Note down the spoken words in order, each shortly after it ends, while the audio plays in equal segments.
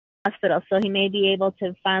hospital, so he may be able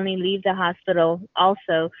to finally leave the hospital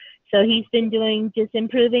also. So he's been doing just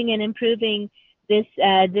improving and improving this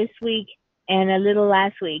week and a little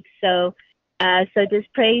last week. So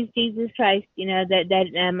just praise Jesus Christ,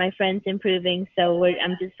 that my friend's improving. So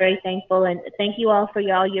I'm just very thankful, and thank you all for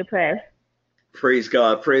all your prayers. Praise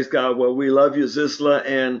God. Praise God. Well, we love you, Zisla,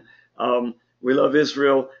 and we love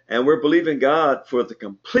Israel, and we're believing God for the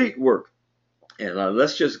complete work. And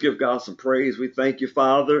let's just give God some praise. We thank you,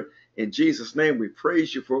 Father. In Jesus' name, we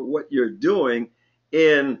praise you for what you're doing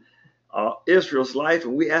in Israel's life.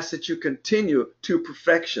 And we ask that you continue to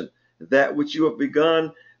perfection, that which you have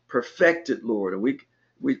begun, perfected, Lord. And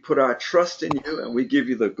we put our trust in you, and we give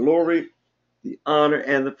you the glory, the honor,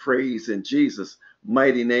 and the praise in Jesus'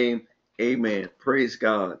 mighty name. Amen. Praise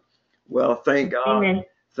God. Well, thank God. Amen.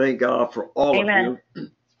 Thank God for all Amen. of you.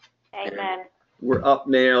 Amen. We're up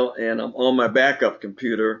now, and I'm on my backup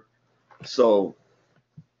computer, so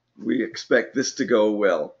we expect this to go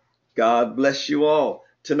well. God bless you all.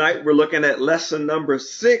 Tonight we're looking at lesson number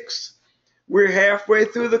 6. We're halfway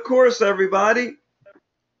through the course, everybody.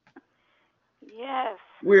 Yes.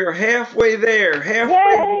 We're halfway there. Halfway.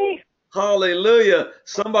 Yay! Hallelujah.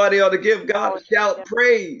 Somebody ought to give God a shout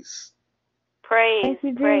praise. Praise. Thank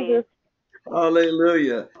you, Praise. Jesus.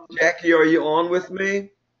 Hallelujah. Jackie, are you on with me?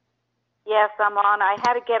 Yes, I'm on. I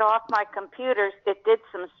had to get off my computers that did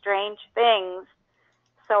some strange things.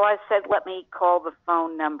 So I said, let me call the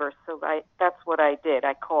phone number. So that's what I did.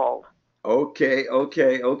 I called.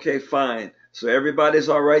 Okay, fine. So everybody's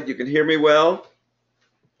all right. You can hear me well?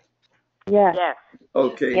 Yeah. Yes.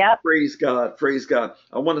 Okay. Yep. Praise God. Praise God.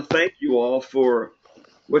 I want to thank you all for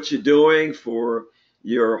what you're doing, for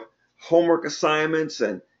your homework assignments,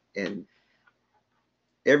 and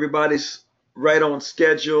everybody's right on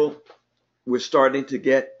schedule. We're starting to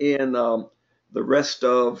get in the rest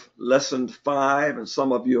of lesson 5, and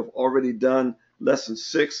some of you have already done lesson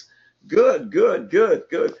 6. Good.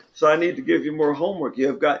 So I need to give you more homework.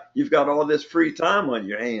 You've got all this free time on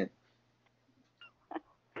your hand.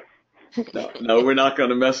 No, we're not going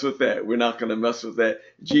to mess with that. We're not going to mess with that.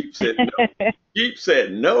 Jeep said no. Jeep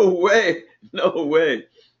said no way, no way.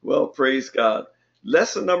 Well, praise God.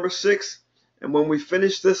 Lesson number 6, and when we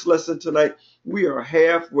finish this lesson tonight, we are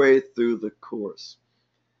halfway through the course.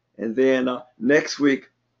 And then next week,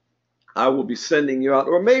 I will be sending you out,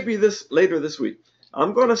 or maybe later this week,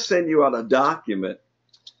 I'm going to send you out a document,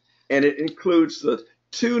 and it includes the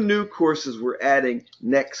 2 new courses we're adding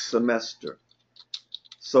next semester.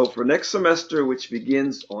 So for next semester, which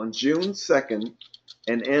begins on June 2nd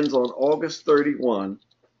and ends on August 31,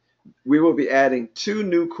 we will be adding 2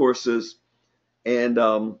 new courses, and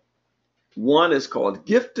one is called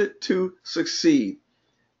Gifted to Succeed,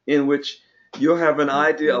 in which you'll have an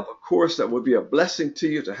idea of a course that will be a blessing to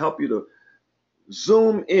you, to help you to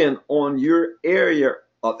zoom in on your area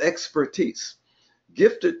of expertise.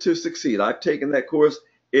 Gifted to Succeed. I've taken that course.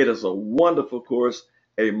 It is a wonderful course,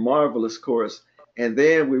 a marvelous course. And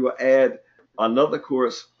then we will add another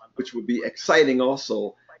course, which will be exciting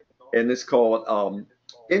also, and it's called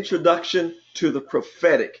Introduction to the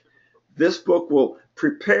Prophetic. This book will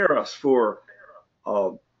prepare us for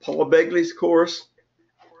Paul Begley's course,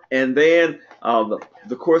 and then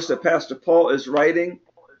the course that Pastor Paul is writing.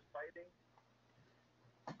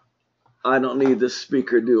 I don't need this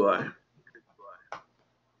speaker, do I?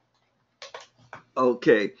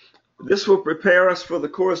 Okay. This will prepare us for the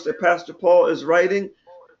course that Pastor Paul is writing,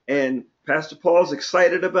 and Pastor Paul's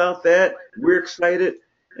excited about that. We're excited.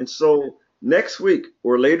 And so next week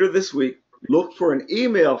or later this week, look for an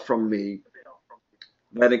email from me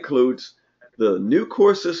that includes the new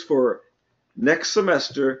courses for next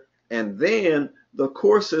semester, and then the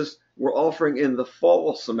courses we're offering in the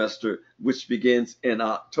fall semester, which begins in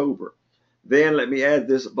October. Then let me add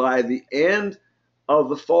this: by the end of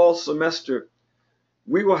the fall semester,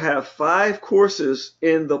 we will have 5 courses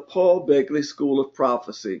in the Paul Begley School of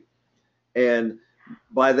Prophecy. And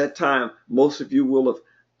by that time, most of you will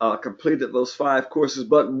have completed those 5 courses.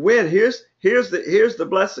 But here's the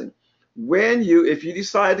blessing. If you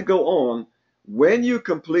decide to go on, when you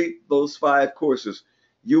complete those 5 courses,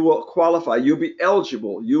 you will qualify. You'll be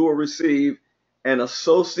eligible. You will receive an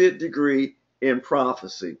associate degree in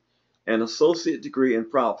prophecy, an associate degree in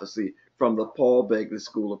prophecy from the Paul Begley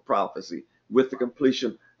School of Prophecy, with the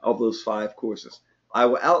completion of those 5 courses. I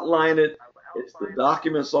will outline it. The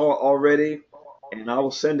documents are already, and I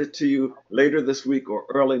will send it to you later this week or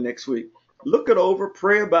early next week. Look it over,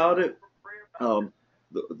 pray about it.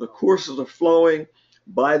 The courses are flowing.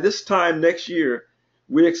 By this time next year,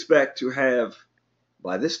 we expect to have,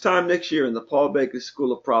 by this time next year in the Paul Begley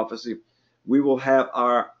School of Prophecy, we will have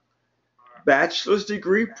our bachelor's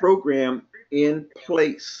degree program in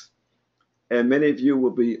place. And many of you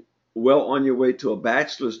will be well on your way to a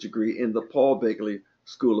bachelor's degree in the Paul Begley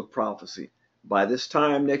School of Prophecy. By this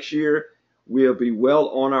time next year, we'll be well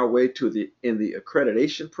on our way to the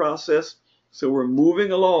accreditation process. So we're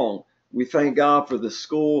moving along. We thank God for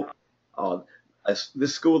uh,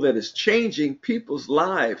 this school that is changing people's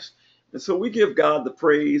lives. And so we give God the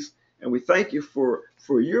praise, and we thank you for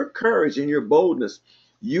your courage and your boldness.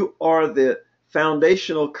 You are the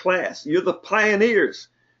foundational class. You're the pioneers.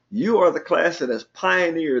 You are the class that has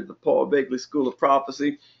pioneered the Paul Begley School of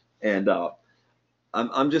Prophecy, and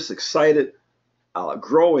I'm just excited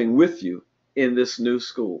growing with you in this new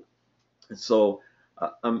school. And so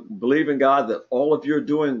I'm believing God that all of you are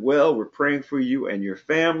doing well. We're praying for you and your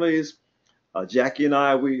families. Jackie and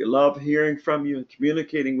I, we love hearing from you and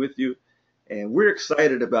communicating with you, and we're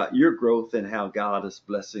excited about your growth and how God is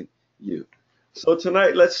blessing you. So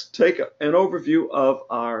tonight, let's take an overview of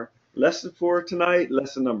our lesson for tonight,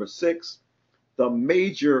 lesson number 6, the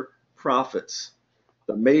major prophets.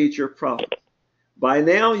 The major prophets. By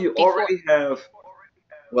now, you already have,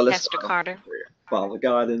 well, let's Pastor start Carter. with prayer. Father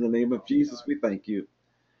God, in the name of Jesus, we thank you.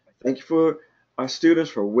 Thank you for our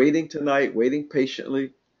students for waiting tonight, waiting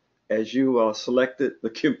patiently as you selected the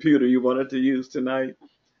computer you wanted to use tonight.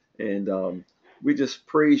 And we just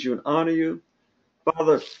praise you and honor you.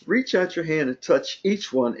 Father, reach out your hand and touch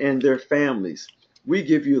each one and their families. We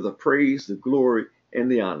give you the praise, the glory,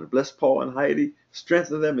 and the honor. Bless Paul and Heidi,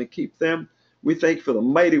 strengthen them and keep them. We thank you for the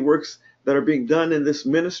mighty works that are being done in this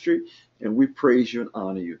ministry, and we praise you and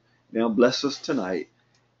honor you. Now bless us tonight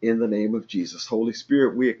in the name of Jesus. Holy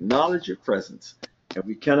Spirit, we acknowledge your presence, and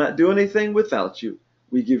we cannot do anything without you.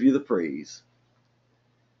 We give you the praise.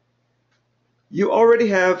 You already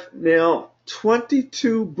have now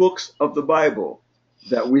 22 books of the Bible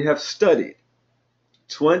that we have studied.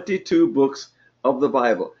 22 books of the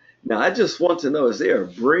Bible. Now, I just want to know, is there a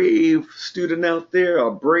brave student out there,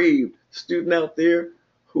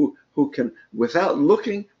 who can, without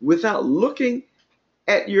looking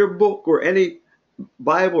at your book or any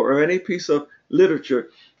Bible or any piece of literature,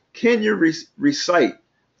 can you recite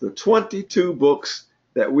the 22 books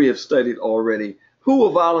that we have studied already? Who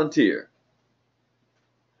will volunteer?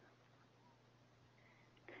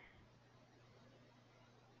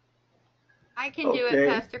 I can do it,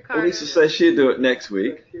 Pastor Carter. Elisa says she'll do it next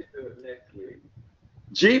week.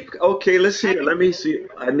 Jeep, okay, let's see it. Let me see.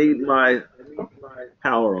 I need my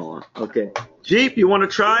power on. Okay. Jeep, you want to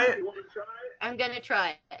try it? I'm going to try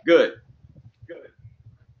it. Good.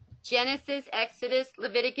 Genesis, Exodus,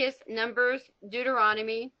 Leviticus, Numbers,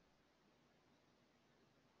 Deuteronomy,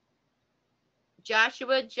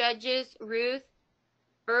 Joshua, Judges, Ruth,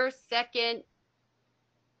 1st, 2nd,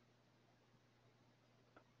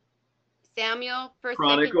 Samuel, 1st,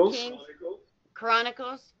 Chronicles. 2nd Kings,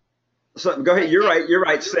 Chronicles. So, go ahead. You're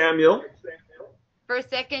right, Samuel. 1st,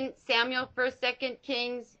 2nd Samuel, 1st, 2nd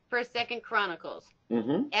Kings, 1st, 2nd Chronicles.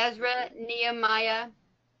 Mm-hmm. Ezra, Nehemiah,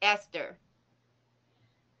 Esther.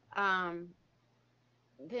 Then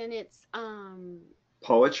it's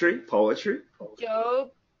Poetry.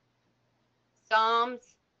 Job,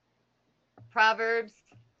 Psalms, Proverbs,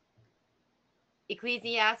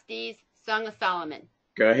 Ecclesiastes, Song of Solomon.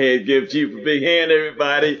 Go ahead, give Jeep a big hand,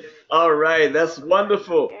 everybody. All right, that's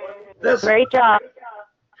wonderful. That's Great job.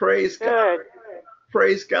 praise God. Good.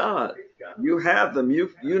 Praise God. You have them.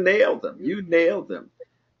 You nailed them. You nailed them.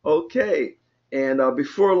 Okay. And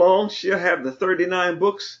before long, she'll have the 39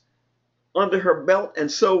 books under her belt,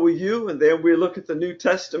 and so will you. And then we look at the New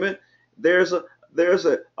Testament. There's a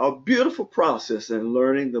beautiful process in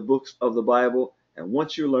learning the books of the Bible. And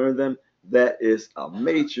once you learn them, that is a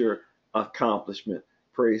major accomplishment.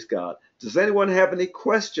 Praise God. Does anyone have any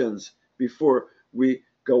questions before we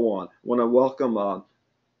go on? I want to welcome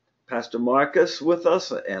Pastor Marcus with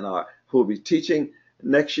us, and who will be teaching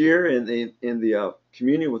next year in the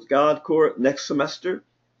Communion with God course next semester.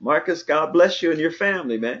 Marcus, God bless you and your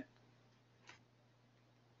family, man.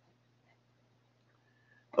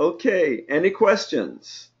 Okay, any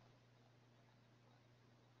questions?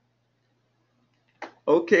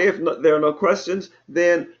 Okay, if there are no questions,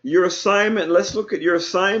 then your assignment, let's look at your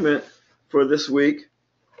assignment for this week.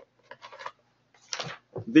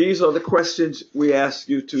 These are the questions we ask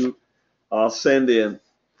you to send in.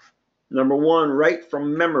 Number 1, write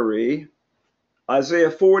from memory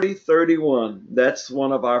Isaiah 40:31. That's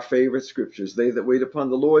one of our favorite scriptures. They that wait upon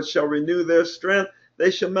the Lord shall renew their strength.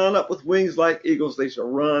 They shall mount up with wings like eagles. They shall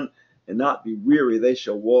run and not be weary. They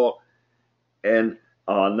shall walk and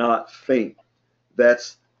not faint.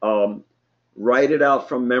 That's write it out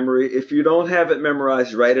from memory. If you don't have it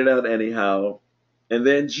memorized, write it out anyhow. And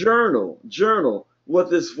then journal what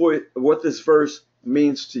this verse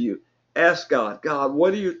means to you. Ask God, God,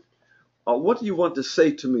 what do you want to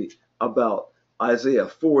say to me about Isaiah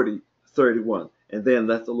 40:31? And then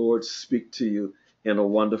let the Lord speak to you in a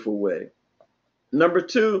wonderful way. Number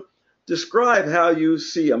 2, describe how you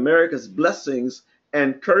see America's blessings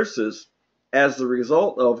and curses as the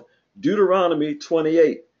result of Deuteronomy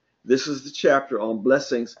 28. This is the chapter on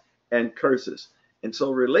blessings and curses. And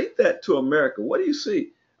so relate that to America. What do you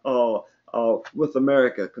see with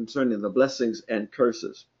America concerning the blessings and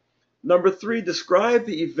curses? Number 3, describe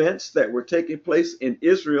the events that were taking place in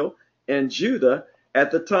Israel and Judah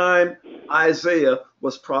at the time Isaiah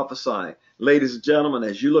was prophesying. Ladies and gentlemen,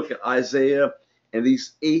 as you look at Isaiah and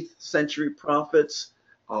these 8th century prophets,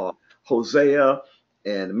 Hosea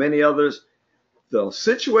and many others, the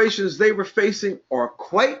situations they were facing are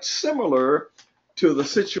quite similar to the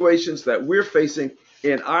situations that we're facing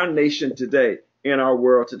in our nation today, in our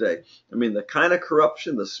world today. I mean, the kind of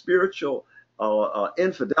corruption, the spiritual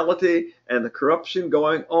infidelity, and the corruption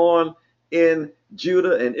going on in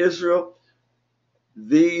Judah and Israel,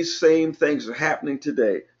 these same things are happening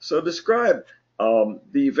today. So describe the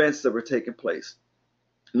events that were taking place.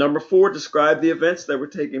 Number 4, describe the events that were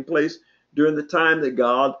taking place during the time that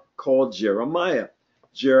God called Jeremiah.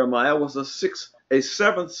 Jeremiah was a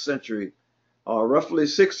 7th century, roughly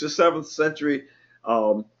 6th to 7th century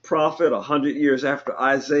prophet, 100 years after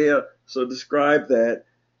Isaiah. So describe that.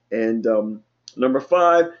 And number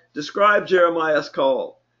 5, describe Jeremiah's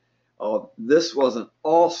call. This was an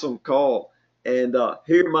awesome call. And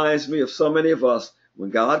he reminds me of so many of us. When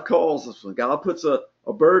God calls us, when God puts a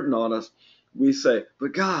burden on us, we say,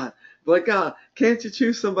 but God, can't you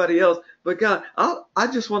choose somebody else? But God, I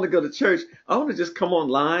just want to go to church. I want to just come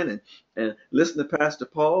online and listen to Pastor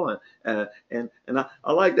Paul. And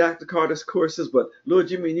I like Dr. Carter's courses, but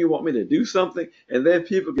Lord, you mean you want me to do something? And then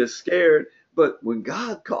people get scared. But when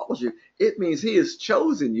God calls you, it means he has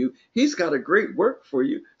chosen you. He's got a great work for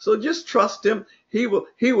you. So just trust him. He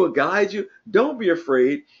will guide you. Don't be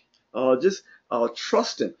afraid. Just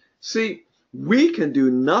trust him. See, we can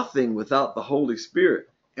do nothing without the Holy Spirit.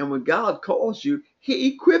 And when God calls you, he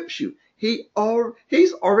equips you. He's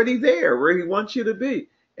already there where he wants you to be.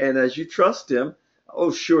 And as you trust him,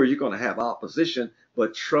 oh, sure, you're going to have opposition,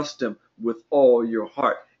 but trust him with all your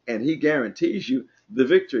heart. And he guarantees you the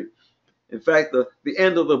victory. In fact, the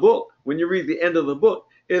end of the book, when you read the end of the book,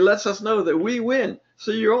 it lets us know that we win.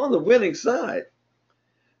 So you're on the winning side.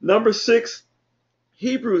 Number 6,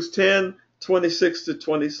 Hebrews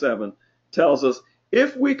 10:26-27 tells us,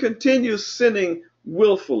 if we continue sinning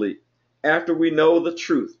willfully after we know the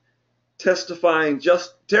truth, terrifying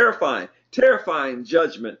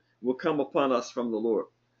judgment will come upon us from the Lord.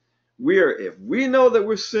 If we know that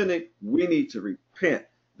we're sinning, we need to repent.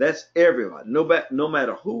 That's everybody, no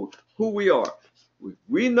matter who we are. If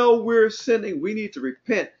we know we're sinning, we need to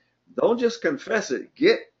repent. Don't just confess it.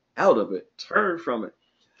 Get out of it. Turn from it.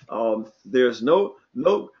 There's no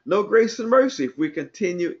grace and mercy if we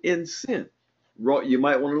continue in sin. You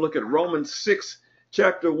might want to look at Romans 6,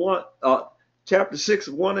 chapter 6,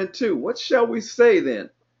 1 and 2. What shall we say then?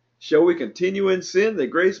 Shall we continue in sin that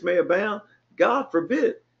grace may abound? God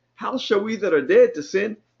forbid. How shall we that are dead to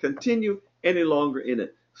sin continue any longer in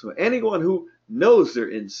it? So anyone who knows they're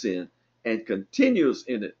in sin and continues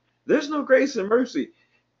in it, there's no grace and mercy.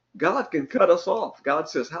 God can cut us off. God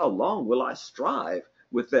says, how long will I strive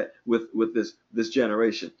with this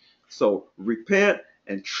generation? So repent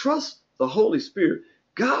and trust the Holy Spirit.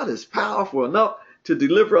 God is powerful enough to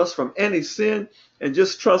deliver us from any sin, and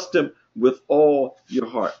just trust him with all your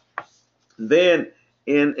heart. Then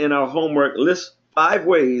in our homework, list 5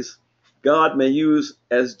 ways God may use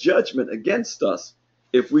as judgment against us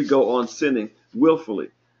if we go on sinning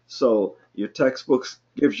willfully. So your textbooks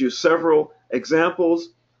gives you several examples,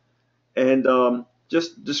 and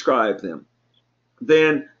just describe them.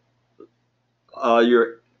 Then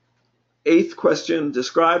your 8th question,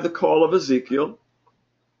 describe the call of Ezekiel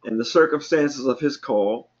and the circumstances of his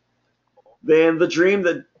call. Then the dream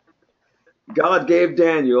that God gave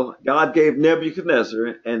Daniel, God gave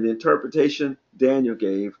Nebuchadnezzar, and the interpretation Daniel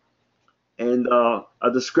gave, and a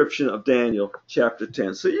description of Daniel chapter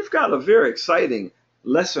 10. So you've got a very exciting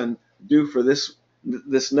lesson due for this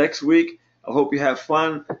next week. I hope you have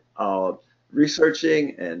fun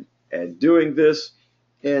researching and doing this,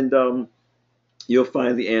 and you'll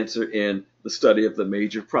find the answer in the study of the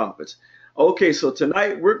major prophets. Okay, so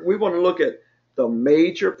tonight we want to look at the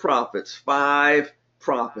major prophets, 5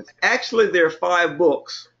 prophets. Actually, there are 5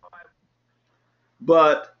 books,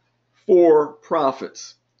 but 4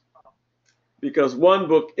 prophets, because one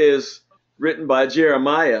book is written by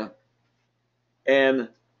Jeremiah, and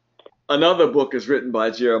another book is written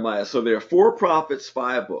by Jeremiah. So there are 4 prophets,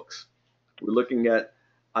 5 books. We're looking at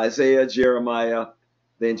Isaiah, Jeremiah,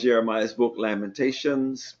 then Jeremiah's book,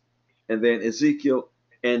 Lamentations, and then Ezekiel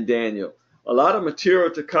and Daniel. A lot of material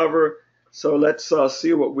to cover, so let's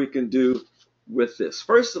see what we can do with this.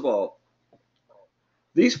 First of all,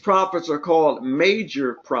 these prophets are called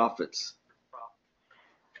major prophets.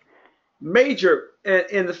 Major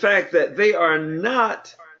in the fact that they are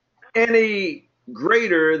not any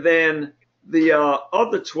greater than the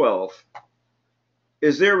other 12.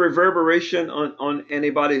 Is there reverberation on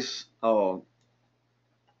anybody's? How's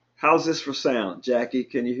this for sound? Jackie,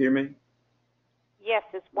 can you hear me? Yes,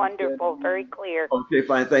 it's wonderful, very clear. Okay,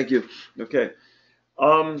 fine, thank you. Okay.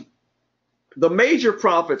 The major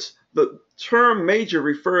prophets, the term major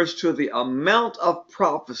refers to the amount of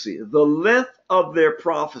prophecy, the length of their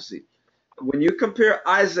prophecy. When you compare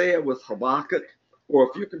Isaiah with Habakkuk, or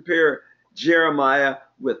if you compare Jeremiah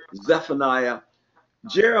with Zephaniah,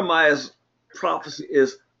 Jeremiah's prophecy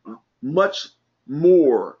is much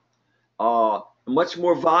more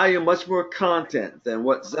volume, much more content than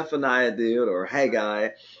what Zephaniah did or Haggai.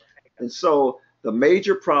 And so the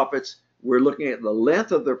major prophets, we're looking at the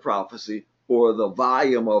length of their prophecy or the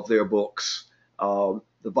volume of their books, the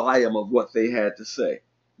volume of what they had to say.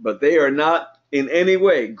 But they are not in any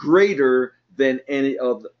way greater than any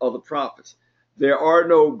of the other prophets. There are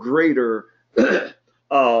no greater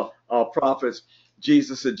prophets.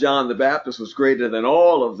 Jesus said John the Baptist was greater than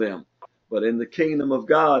all of them. But in the kingdom of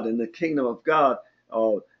God,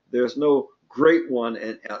 there's no great one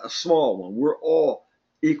and a small one. We're all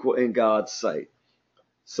equal in God's sight.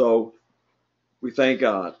 So we thank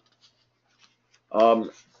God.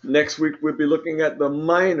 Next week, we'll be looking at the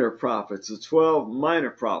minor prophets, the 12 minor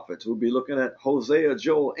prophets. We'll be looking at Hosea,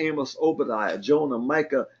 Joel, Amos, Obadiah, Jonah,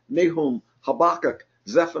 Micah, Nahum, Habakkuk,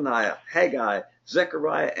 Zephaniah, Haggai,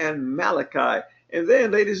 Zechariah, and Malachi. And then,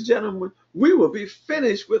 ladies and gentlemen, we will be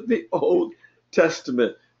finished with the Old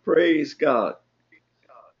Testament. Praise God.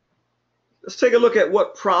 Let's take a look at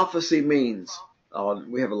what prophecy means.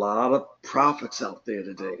 We have a lot of prophets out there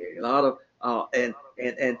today. A lot of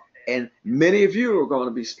and many of you are going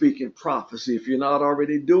to be speaking prophecy if you're not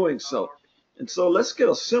already doing so. And so let's get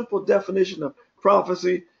a simple definition of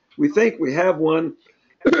prophecy. We think we have one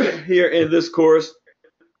here in this course,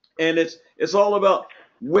 and it's all about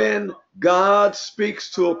when God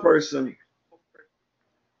speaks to a person,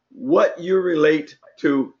 what you relate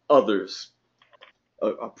to others.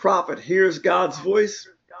 A prophet hears God's voice,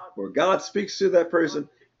 where God speaks to that person,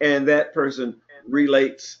 and that person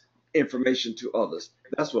relates information to others.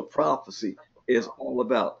 That's what prophecy is all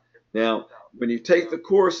about. Now, when you take the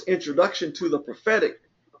course Introduction to the Prophetic,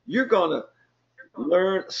 you're going to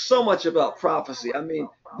learn so much about prophecy. I mean,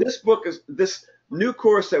 this new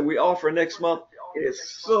course that we offer next month is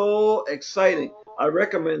so exciting. I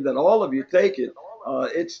recommend that all of you take it.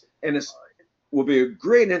 It will be a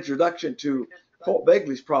great introduction to Paul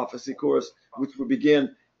Begley's prophecy course, which will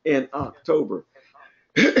begin in October.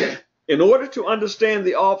 In order to understand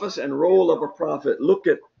the office and role of a prophet, look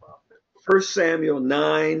at 1 Samuel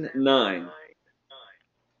 9:9.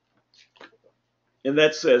 And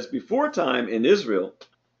that says, before time in Israel,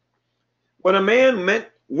 when a man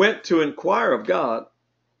went to inquire of God,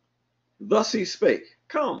 thus he spake,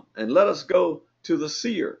 come and let us go to the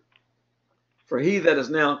seer. For he that is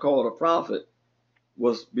now called a prophet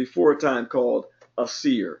was before time called a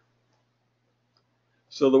seer.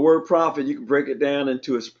 So the word prophet, you can break it down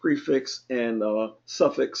into its prefix and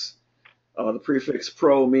suffix. The prefix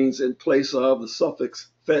pro means in place of, the suffix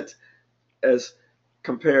fet as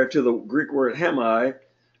compared to the Greek word hemi,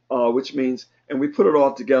 which means, and we put it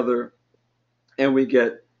all together and we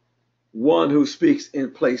get one who speaks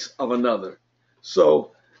in place of another.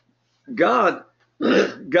 So God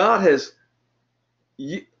has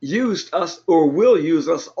used us, or will use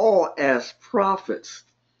us all as prophets.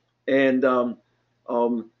 And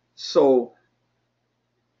so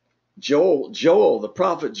Joel, the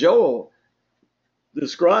prophet Joel,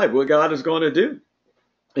 described what God is going to do.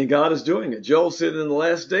 And God is doing it. Joel said, in the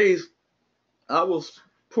last days, I will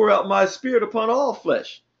pour out my spirit upon all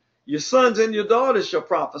flesh. Your sons and your daughters shall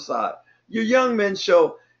prophesy. Your young men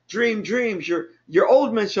shall dream dreams. Your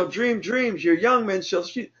old men shall dream dreams. Your young men shall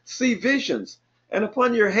see visions. And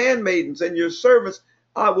upon your handmaidens and your servants,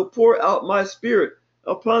 I will pour out my spirit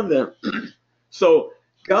upon them. So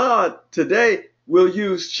God today will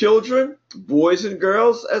use children, boys and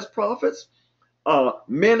girls as prophets,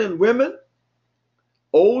 men and women,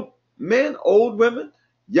 old men, old women,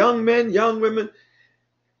 young men, young women.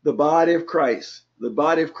 The body of Christ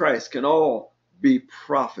can all be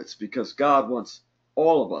prophets, because God wants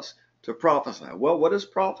all of us to prophesy. Well, what is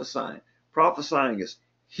prophesying? Prophesying is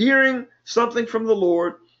hearing something from the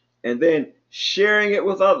Lord and then sharing it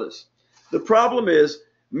with others. The problem is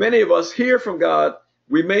many of us hear from God.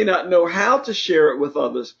 We may not know how to share it with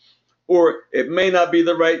others, or it may not be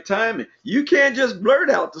the right timing. You can't just blurt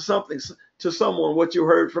out to someone what you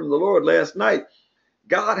heard from the Lord last night.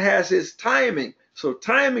 God has his timing. So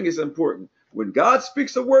timing is important. When God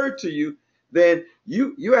speaks a word to you, then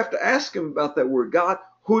you have to ask him about that word. God,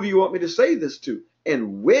 who do you want me to say this to?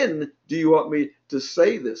 And when do you want me to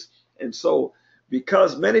say this? And so,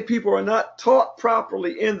 because many people are not taught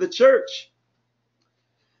properly in the church,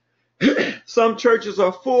 some churches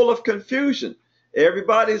are full of confusion.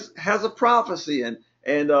 Everybody has a prophecy, and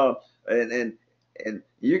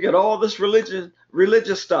you get all this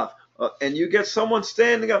religious stuff, and you get someone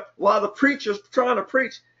standing up while the preacher's trying to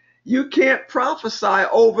preach. You can't prophesy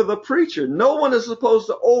over the preacher. No one is supposed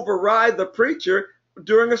to override the preacher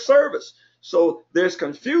during a service. So there's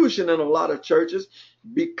confusion in a lot of churches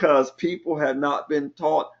because people have not been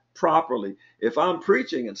taught properly. If I'm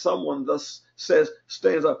preaching and someone thus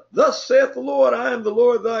stands up, thus saith the Lord, I am the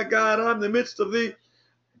Lord thy God, I'm in the midst of thee.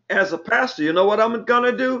 As a pastor, you know what I'm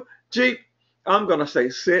going to do, Jeep? I'm going to say,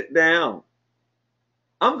 sit down.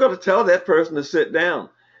 I'm going to tell that person to sit down.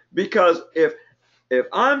 Because if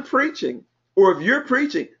I'm preaching, or if you're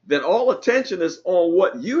preaching, then all attention is on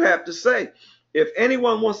what you have to say. If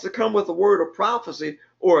anyone wants to come with a word of prophecy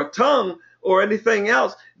or a tongue or anything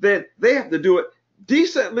else, then they have to do it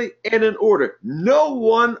decently and in order. No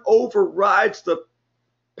one overrides the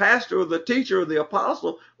pastor or the teacher or the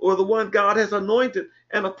apostle or the one God has anointed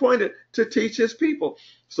and appointed to teach his people.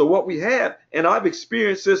 So what we have, and I've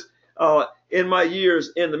experienced this in my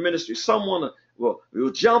years in the ministry, someone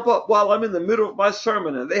will jump up while I'm in the middle of my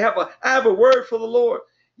sermon and I have a word for the Lord.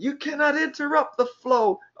 You cannot interrupt the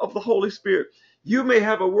flow of the Holy Spirit. You may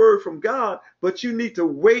have a word from God, but you need to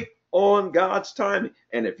wait on God's timing.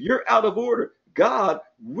 And if you're out of order, God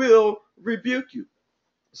will rebuke you.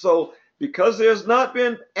 So because there's not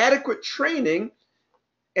been adequate training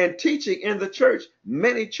and teaching in the church,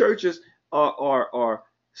 many churches are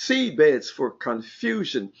seedbeds for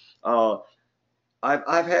confusion.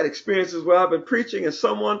 I've had experiences where I've been preaching and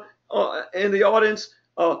someone in the audience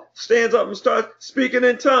stands up and starts speaking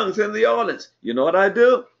in tongues in the audience. You know what I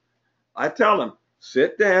do? I tell them,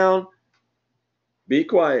 sit down, be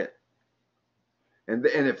quiet. And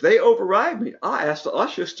if they override me, I ask the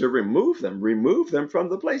ushers to remove them from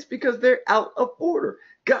the place because they're out of order.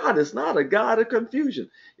 God is not a God of confusion.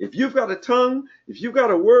 If you've got a tongue, if you've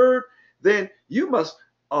got a word, then you must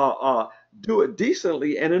do it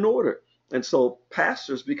decently and in order. And so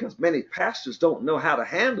pastors, because many pastors don't know how to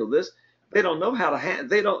handle this, they don't know how to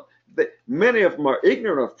handle. Many of them are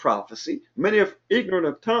ignorant of prophecy, many are ignorant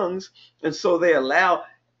of tongues, and so they allow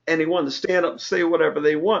anyone to stand up and say whatever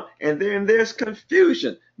they want, and then there's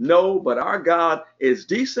confusion. No, but our God is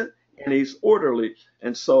decent and he's orderly.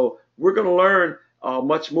 And so we're going to learn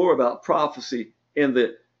much more about prophecy in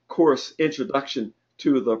the course Introduction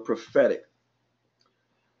to the Prophetic.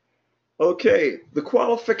 Okay, the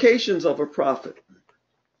qualifications of a prophet.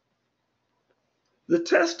 The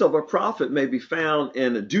test of a prophet may be found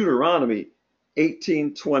in Deuteronomy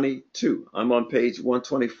 18:22. I'm on page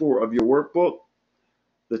 124 of your workbook.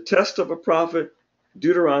 The test of a prophet,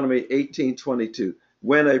 Deuteronomy 18:22.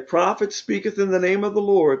 When a prophet speaketh in the name of the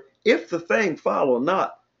Lord, if the thing follow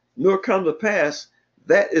not, nor come to pass,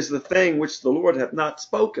 that is the thing which the Lord hath not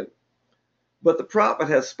spoken. But the prophet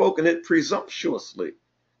hath spoken it presumptuously.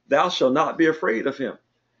 Thou shalt not be afraid of him.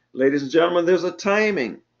 Ladies and gentlemen, there's a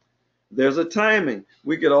timing. There's a timing.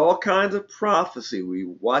 We get all kinds of prophecy. We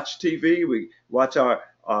watch TV. We watch our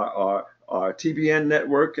TBN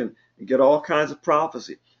network and get all kinds of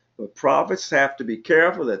prophecy. But prophets have to be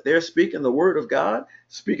careful that they're speaking the word of God,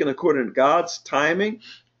 speaking according to God's timing,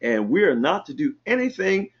 and we are not to do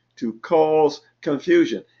anything to cause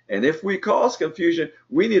confusion. And if we cause confusion,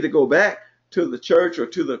 we need to go back to the church or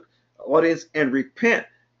to the audience and repent,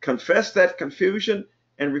 confess that confusion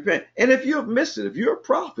and repent. And if you have missed it, if you're a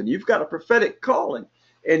prophet, you've got a prophetic calling,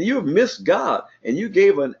 and you've missed God, and you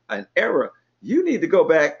gave an error, you need to go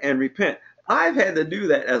back and repent. I've had to do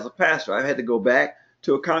that as a pastor. I've had to go back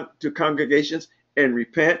to congregations and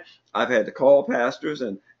repent. I've had to call pastors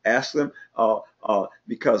and ask them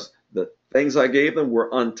because the things I gave them were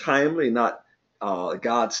untimely, not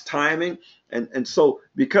God's timing. And so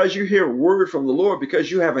because you hear a word from the Lord,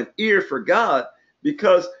 because you have an ear for God,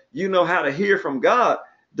 because you know how to hear from God,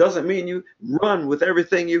 doesn't mean you run with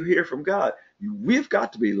everything you hear from God. We've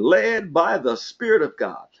got to be led by the Spirit of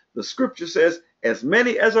God. The scripture says, as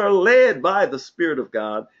many as are led by the Spirit of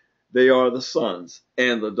God, They are the sons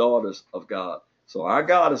and the daughters of God. So our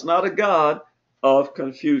God is not a God of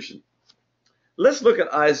confusion. Let's look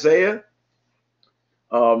at Isaiah,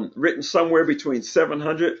 written somewhere between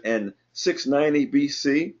 700 and 690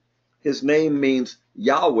 BC. His name means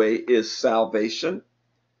Yahweh is salvation.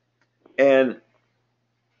 And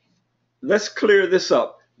let's clear this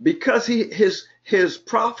up. Because his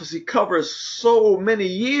prophecy covers so many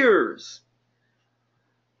years,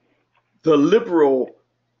 the liberal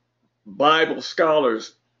Bible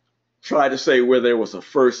scholars try to say where there was a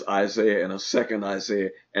first Isaiah and a second Isaiah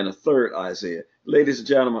and a third Isaiah. Ladies and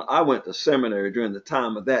gentlemen, I went to seminary during the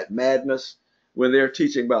time of that madness when they're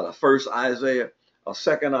teaching about a first Isaiah, a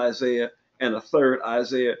second Isaiah, and a third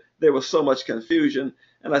Isaiah. There was so much confusion.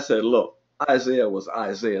 And I said, look, Isaiah was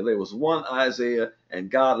Isaiah. There was one Isaiah, and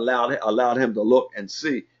God allowed him to look and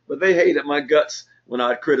see. But they hated my guts when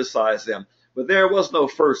I criticized them. But there was no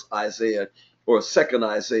first Isaiah or second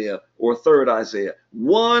Isaiah or third Isaiah.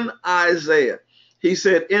 One Isaiah. He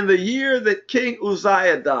said, in the year that King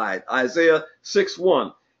Uzziah died, Isaiah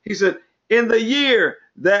 6:1, he said, in the year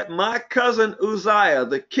that my cousin Uzziah,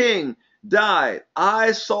 the king, died,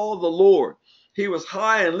 I saw the Lord. He was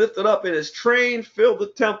high and lifted up, and his train filled the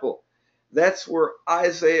temple. That's where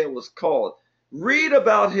Isaiah was called. Read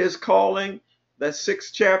about his calling, that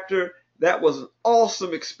 6th chapter. That was an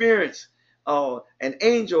awesome experience. An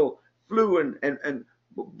angel flew and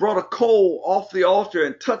brought a coal off the altar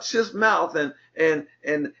and touched his mouth and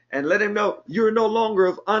let him know, you're no longer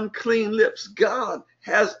of unclean lips. God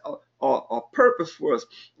has a purpose for us.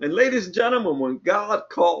 And ladies and gentlemen, when God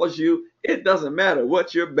calls you, it doesn't matter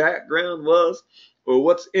what your background was or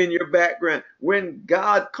what's in your background. When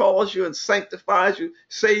God calls you and sanctifies you,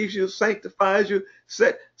 saves you, sanctifies you,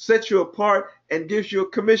 sets you apart and gives you a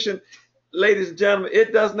commission, ladies and gentlemen,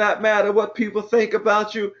 it does not matter what people think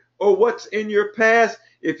about you or what's in your past.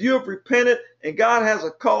 If you have repented and God has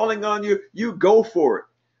a calling on you, you go for it.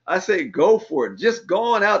 I say go for it. Just go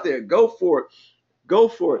on out there. Go for it. Go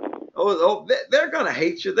for it. They're going to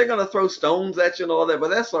hate you. They're going to throw stones at you and all that, but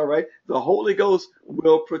that's all right. The Holy Ghost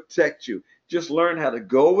will protect you. Just learn how to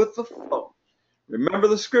go with the flow. Remember,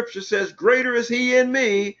 the scripture says, greater is he in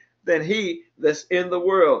me than he that's in the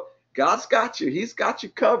world. God's got you. He's got you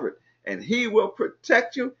covered, and he will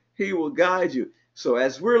protect you. He will guide you. So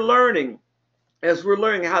as we're learning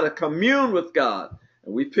how to commune with God,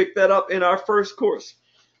 and we picked that up in our first course,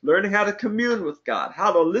 learning how to commune with God,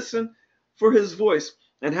 how to listen for his voice,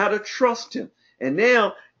 and how to trust him. And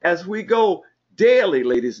now, as we go daily,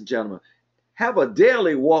 ladies and gentlemen, have a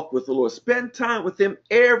daily walk with the Lord. Spend time with him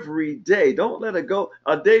every day. Don't let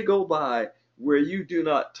a day go by where you do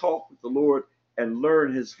not talk with the Lord and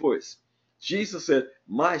learn his voice. Jesus said,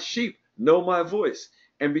 my sheep know my voice.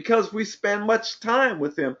 And because we spend much time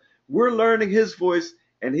with him, we're learning his voice,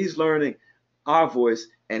 and he's learning our voice,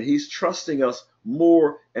 and he's trusting us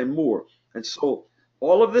more and more. And so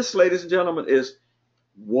all of this, ladies and gentlemen, is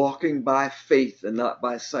walking by faith and not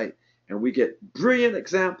by sight. And we get brilliant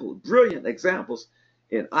examples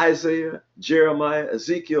in Isaiah, Jeremiah,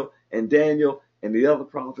 Ezekiel, and Daniel, and the other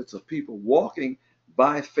prophets of people walking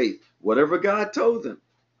by faith. Whatever God told them.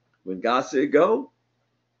 When God said go,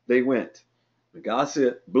 they went. When God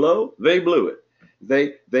said blow, they blew it.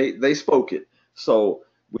 They spoke it. So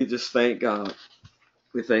we just thank God.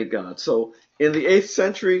 We thank God. So in the 8th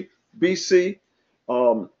century BC,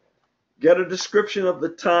 get a description of the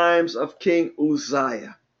times of King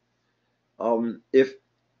Uzziah. If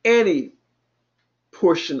any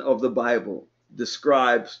portion of the Bible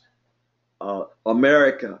describes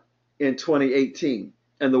America in 2018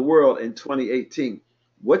 and the world in 2018,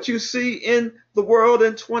 what you see in the world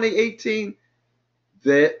in 2018,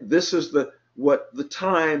 this is what the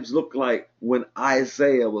times look like when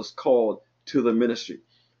Isaiah was called to the ministry.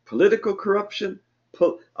 Political corruption,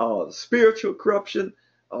 spiritual corruption.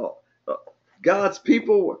 God's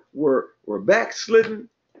people were backslidden,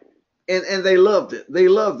 and they loved it. They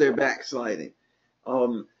loved their backsliding.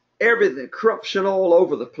 Everything, corruption all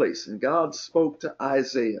over the place. And God spoke to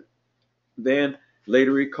Isaiah. Then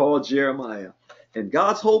later he called Jeremiah. And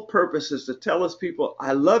God's whole purpose is to tell his people,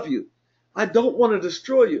 I love you. I don't want to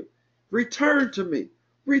destroy you. Return to me.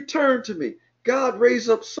 Return to me. God raised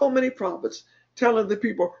up so many prophets telling the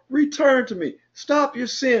people, return to me. Stop your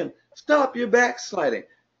sin. Stop your backsliding.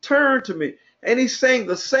 Turn to me. And he's saying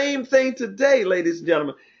the same thing today, ladies and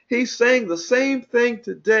gentlemen. He's saying the same thing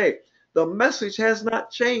today. The message has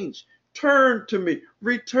not changed. Turn to me.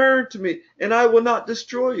 Return to me, and I will not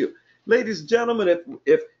destroy you. Ladies and gentlemen,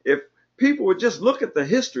 if people would just look at the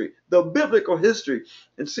history, the biblical history,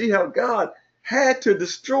 and see how God had to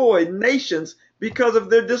destroy nations because of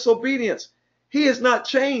their disobedience. He has not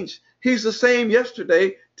changed. He's the same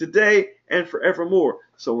yesterday, today, and forevermore.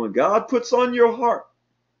 So when God puts on your heart,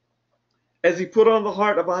 as he put on the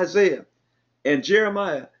heart of Isaiah and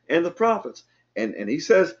Jeremiah and the prophets, and he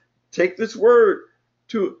says, take this word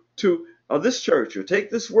to this church, or take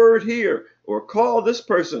this word here, or call this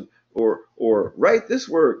person, or write this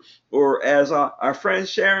word, or as our friend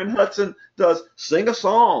Sharon Hudson does, sing a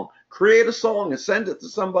song, create a song and send it to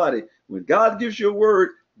somebody. When God gives you a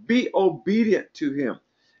word, be obedient to him.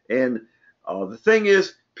 And the thing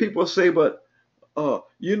is, people say, but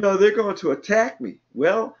they're going to attack me.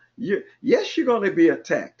 Well, yes, you're going to be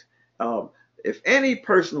attacked. If any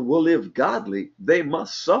person will live godly, they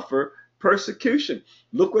must suffer persecution.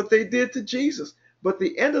 Look what they did to Jesus. But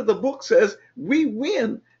the end of the book says we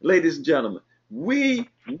win, ladies and gentlemen. We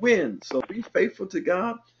win. So be faithful to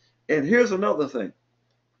God. And here's another thing.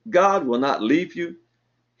 God will not leave you.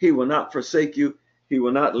 He will not forsake you. He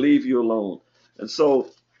will not leave you alone. And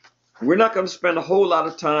so we're not going to spend a whole lot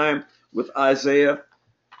of time with Isaiah.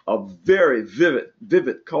 A very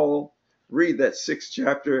vivid call. Read that 6th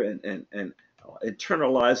chapter and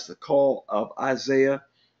internalize the call of Isaiah,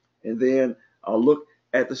 and then I'll look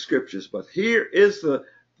at the scriptures. But here is the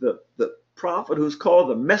prophet who's called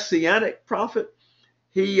the Messianic prophet.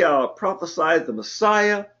 He prophesied the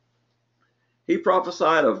Messiah. He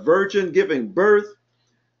prophesied a virgin giving birth,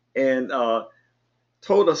 and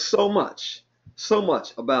told us so much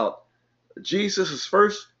about Jesus'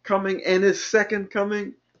 first coming and his second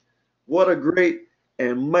coming. What a great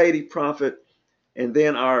and mighty prophet. And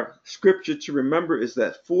then our scripture to remember is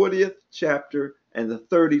that 40th chapter and the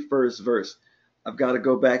 31st verse. I've got to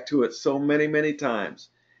go back to it so many times.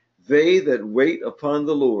 They that wait upon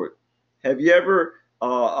the Lord. Have you ever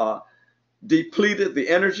depleted the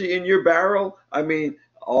energy in your barrel? I mean,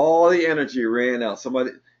 all the energy ran out.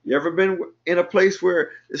 You ever been in a place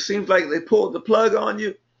where it seems like they pulled the plug on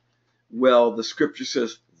you? Well, the scripture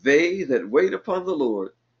says, they that wait upon the Lord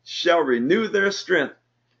shall renew their strength.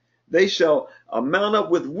 They shall mount up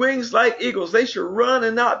with wings like eagles. They shall run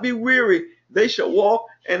and not be weary. They shall walk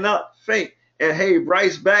and not faint. And hey,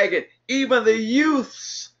 Bryce Baggett, even the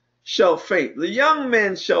youths shall faint. The young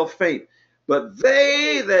men shall faint. But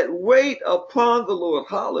they that wait upon the Lord,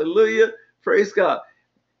 hallelujah, praise God.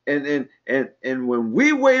 And when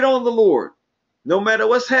we wait on the Lord, no matter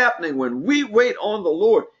what's happening, when we wait on the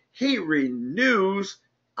Lord, he renews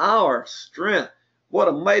our strength. What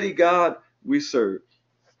a mighty God we serve.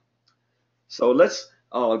 So let's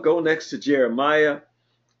go next to Jeremiah.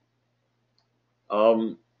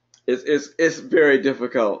 It's very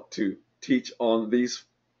difficult to teach on these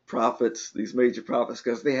prophets, these major prophets,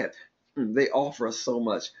 because they offer us so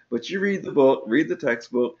much. But you read the book, read the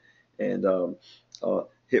textbook, and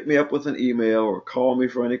hit me up with an email or call me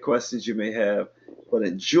for any questions you may have. But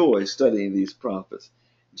enjoy studying these prophets.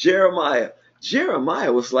 Jeremiah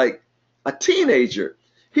was like a teenager.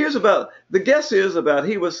 He was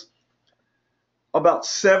he was about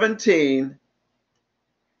 17.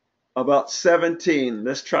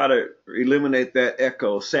 Let's try to eliminate that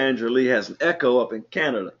echo. Sandra Lee has an echo up in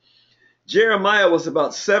Canada. Jeremiah was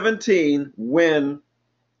about 17 when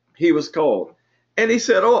he was called. And he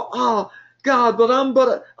said, oh God, but I'm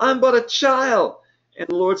but a child. And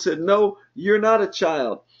the Lord said, no, you're not a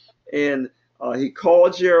child. And he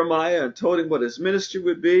called Jeremiah and told him what his ministry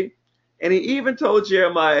would be. And he even told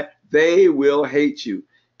Jeremiah, they will hate you.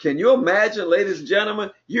 Can you imagine, ladies and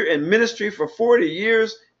gentlemen, you're in ministry for 40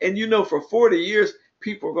 years, and for 40 years,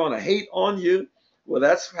 people are going to hate on you? Well,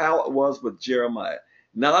 that's how it was with Jeremiah.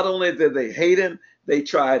 Not only did they hate him, they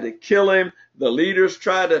tried to kill him. The leaders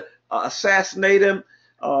tried to assassinate him.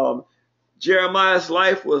 Jeremiah's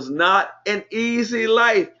life was not an easy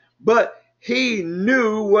life, but he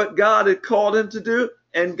knew what God had called him to do,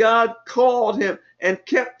 and God called him and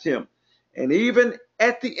kept him. And even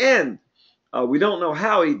at the end, we don't know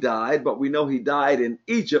how he died, but we know he died in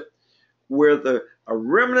Egypt, where a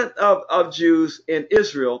remnant of Jews in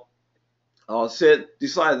Israel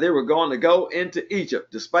decided they were going to go into Egypt,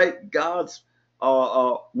 despite God's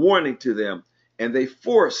warning to them. And they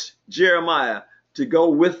forced Jeremiah to go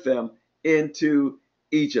with them into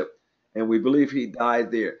Egypt. And we believe he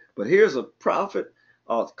died there. But here's a prophet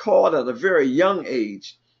called at a very young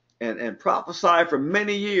age and prophesied for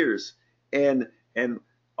many years and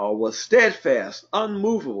was steadfast,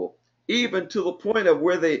 unmovable, even to the point of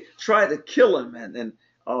where they tried to kill him and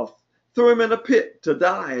threw him in a pit to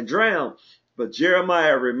die and drown. But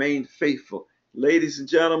Jeremiah remained faithful. Ladies and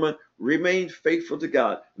gentlemen, remain faithful to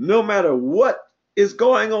God. No matter what is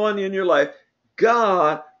going on in your life,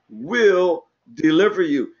 God will deliver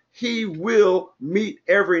you. He will meet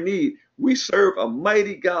every need. We serve a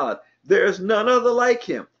mighty God. There is none other like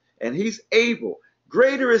him, and he's able.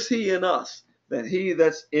 Greater is he in us than he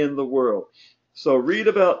that's in the world. So read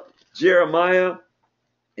about Jeremiah,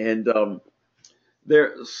 and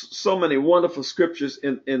there are so many wonderful scriptures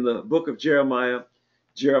in the book of Jeremiah.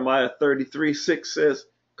 Jeremiah 33:6 says,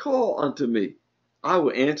 call unto me, I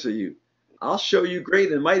will answer you. I'll show you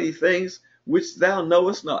great and mighty things which thou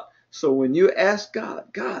knowest not. So when you ask God,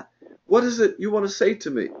 God, what is it you want to say to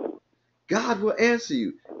me? God will answer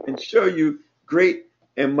you and show you great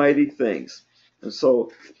and mighty things. And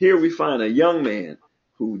so here we find a young man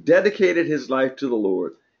who dedicated his life to the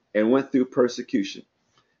Lord and went through persecution.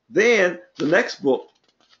 Then the next book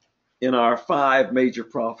in our 5 major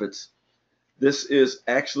prophets, this is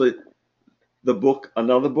actually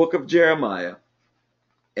another book of Jeremiah,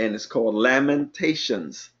 and it's called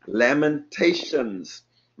Lamentations. Lamentations,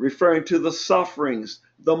 referring to the sufferings,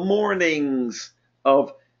 the mournings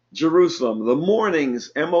of Jerusalem, the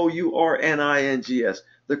mournings, mournings,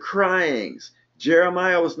 the cryings.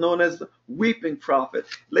 Jeremiah was known as the weeping prophet.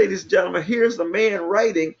 Ladies and gentlemen, here's the man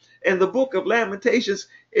writing, and the book of Lamentations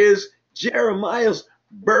is Jeremiah's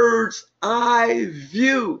bird's eye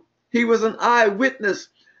view. He was an eyewitness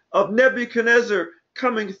of Nebuchadnezzar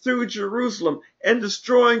coming through Jerusalem and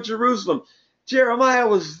destroying Jerusalem. Jeremiah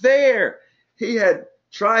was there. He had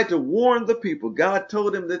tried to warn the people. God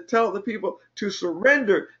told him to tell the people to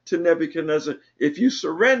surrender to Nebuchadnezzar. If you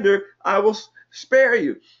surrender, I will spare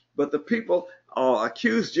you. But the people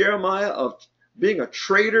accused Jeremiah of being a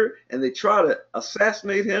traitor, and they tried to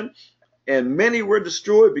assassinate him. And many were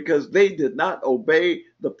destroyed because they did not obey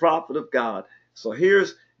the prophet of God. So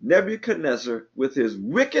here's Nebuchadnezzar with his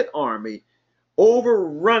wicked army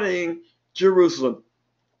overrunning Jerusalem.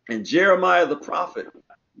 And Jeremiah the prophet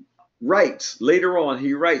writes, later on,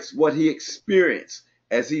 he writes what he experienced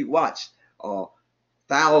as he watched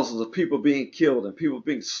thousands of people being killed and people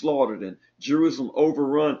being slaughtered and Jerusalem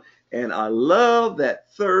overrun. And I love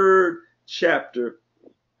that 3rd chapter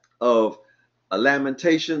of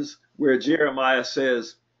Lamentations, where Jeremiah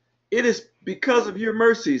says, it is because of your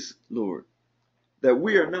mercies, Lord, that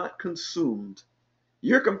we are not consumed.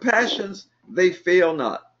 Your compassions, they fail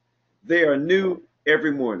not. They are new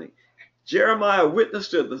every morning. Jeremiah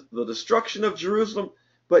witnessed the destruction of Jerusalem,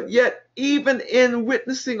 but yet even in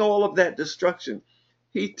witnessing all of that destruction,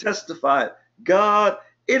 he testified, God,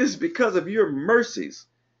 it is because of your mercies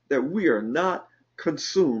that we are not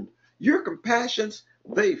consumed. Your compassions,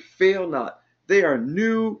 they fail not. They are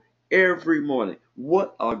new every morning.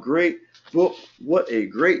 What a great book. What a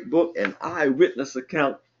great book. An eyewitness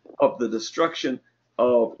account of the destruction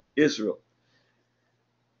of Israel.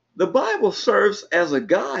 The Bible serves as a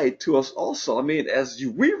guide to us also. I mean, as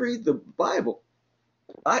we read the Bible,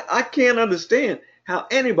 I can't understand how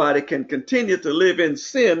anybody can continue to live in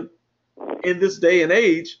sin in this day and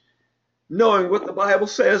age, knowing what the Bible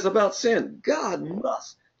says about sin. God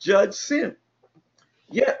must judge sin.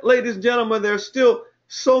 Yet, ladies and gentlemen, there's still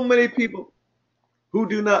so many people who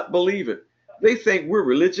do not believe it. They think we're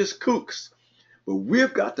religious kooks. But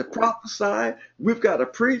we've got to prophesy, we've got to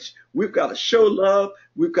preach, we've got to show love,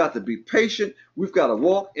 we've got to be patient, we've got to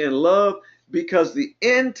walk in love, because the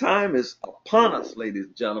end time is upon us, ladies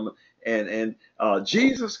and gentlemen. And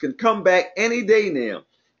Jesus can come back any day now.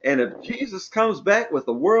 And if Jesus comes back with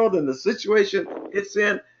the world and the situation it's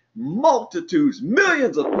in, multitudes,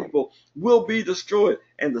 millions of people will be destroyed.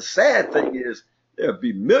 And the sad thing is, there'll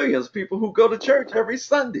be millions of people who go to church every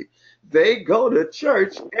Sunday. They go to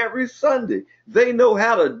church every Sunday. They know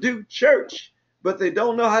how to do church, but they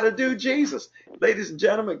don't know how to do Jesus. Ladies and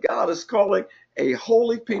gentlemen, God is calling a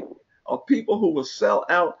holy people, a people who will sell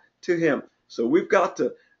out to him. So we've got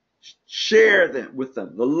to share with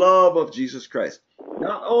them the love of Jesus Christ,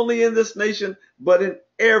 not only in this nation, but in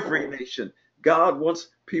every nation. God wants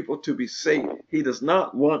people to be saved. He does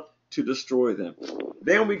not want to destroy them.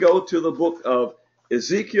 Then we go to the book of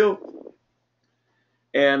Ezekiel,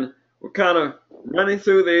 and we're kind of running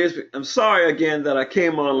through these. I'm sorry again that I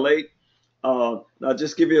came on late. I'll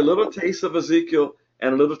just give you a little taste of Ezekiel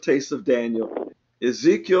and a little taste of Daniel.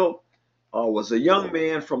 Ezekiel was a young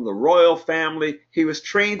man from the royal family. He was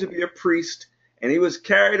trained to be a priest, and he was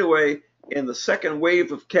carried away in the second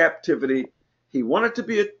wave of captivity. He wanted to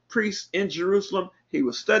be a priest in Jerusalem. He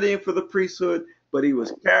was studying for the priesthood, but he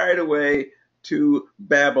was carried away to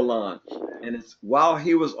Babylon. And it's while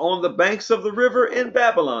he was on the banks of the river in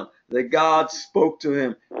Babylon that God spoke to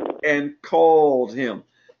him and called him.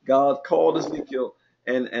 God called Ezekiel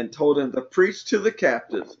and told him to preach to the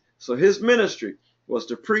captives. So his ministry was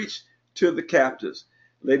to preach to the captives.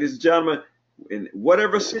 Ladies and gentlemen, in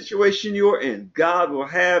whatever situation you're in, God will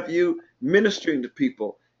have you ministering to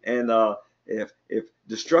people. And If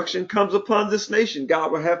destruction comes upon this nation,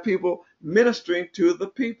 God will have people ministering to the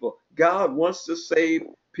people. God wants to save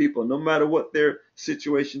people, no matter what their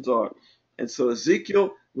situations are. And so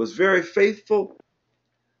Ezekiel was very faithful.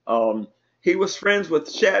 Um, he was friends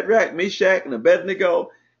with Shadrach, Meshach, and Abednego.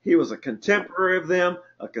 He was a contemporary of them,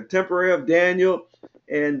 a contemporary of Daniel,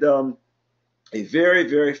 and a very,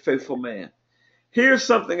 very faithful man. Here's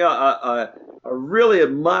something I really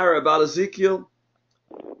admire about Ezekiel,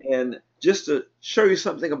 and just to show you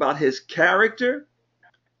something about his character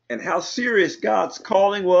and how serious God's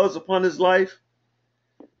calling was upon his life.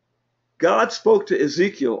 God spoke to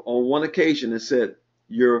Ezekiel on one occasion and said,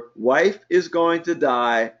 "Your wife is going to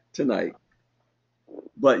die tonight,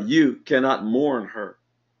 but you cannot mourn her.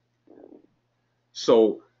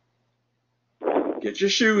 So get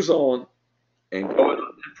your shoes on and go and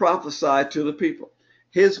prophesy to the people."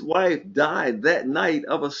 His wife died that night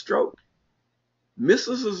of a stroke.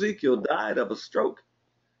 Mrs. Ezekiel died of a stroke.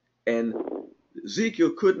 And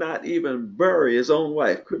Ezekiel could not even bury his own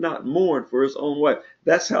wife, could not mourn for his own wife.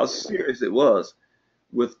 That's how serious it was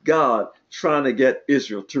with God trying to get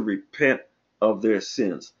Israel to repent of their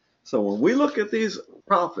sins. So when we look at these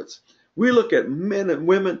prophets, we look at men and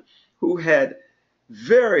women who had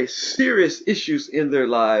very serious issues in their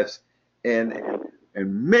lives, and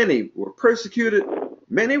many were persecuted,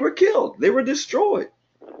 many were killed, they were destroyed.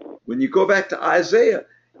 When you go back to Isaiah,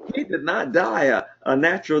 he did not die a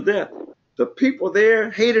natural death. The people there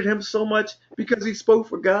hated him so much because he spoke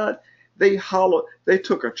for God. They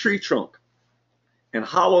took a tree trunk and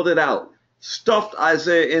hollowed it out, stuffed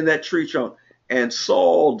Isaiah in that tree trunk, and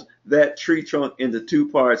sawed that tree trunk into two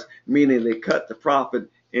parts, meaning they cut the prophet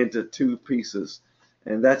into two pieces.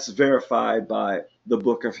 And that's verified by the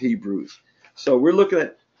book of Hebrews. So we're looking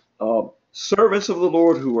at servants of the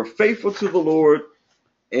Lord who were faithful to the Lord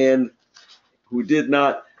and who did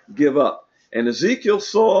not give up. And Ezekiel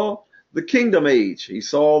saw the kingdom age. He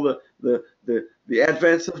saw the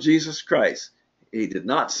advent of Jesus Christ. He did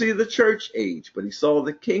not see the church age, but he saw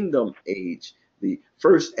the kingdom age, the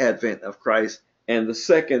first advent of Christ and the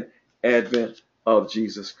second advent of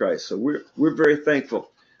Jesus Christ. So we're very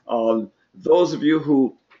thankful. Those of you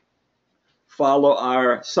who follow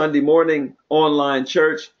our Sunday morning online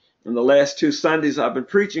church, in the last 2 Sundays I've been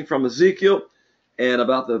preaching from Ezekiel and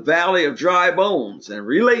about the valley of dry bones and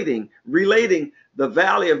relating the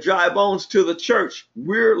valley of dry bones to the church.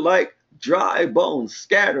 We're like dry bones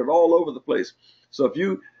scattered all over the place. So if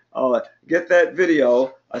you get that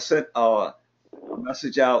video, I sent a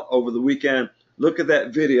message out over the weekend. Look at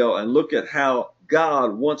that video and look at how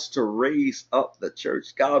God wants to raise up the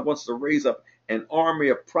church. God wants to raise up an army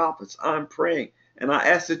of prophets. I'm praying, and I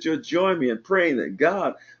ask that you'll join me in praying that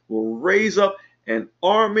God will raise up an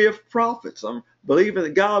army of prophets. I'm believing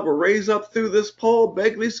that God will raise up through this Paul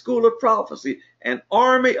Begley School of Prophecy an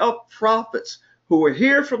army of prophets who will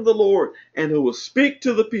hear from the Lord and who will speak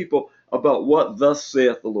to the people about what thus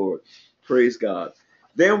saith the Lord. Praise God.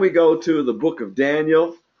 Then we go to the book of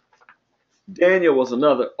Daniel. Daniel was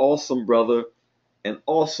another awesome brother, an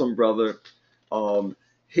awesome brother.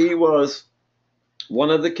 He was one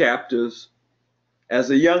of the captives. As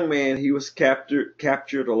a young man, he was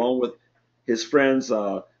captured along with his friends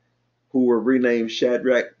who were renamed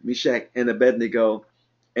Shadrach, Meshach, and Abednego.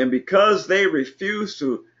 And because they refused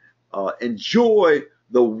to enjoy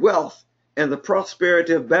the wealth and the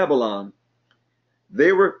prosperity of Babylon,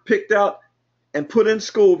 they were picked out and put in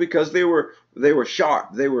school because they were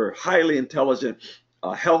sharp, they were highly intelligent,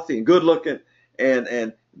 healthy, and good looking,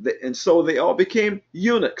 and so they all became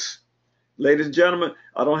eunuchs. Ladies and gentlemen,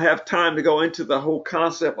 I don't have time to go into the whole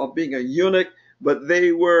concept of being a eunuch, but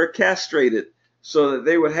they were castrated so that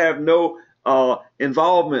they would have no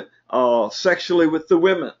involvement sexually with the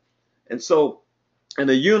women. And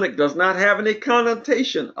a eunuch does not have any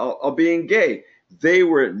connotation of being gay. They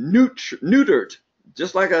were neutered,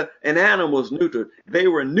 just like an animal was neutered. They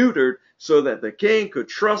were neutered so that the king could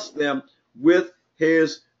trust them with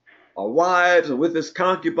his wives and with his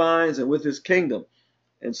concubines and with his kingdom.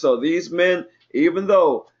 And so these men, even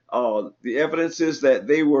though the evidence is that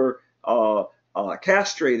they were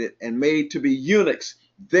castrated and made to be eunuchs,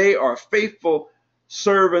 they are faithful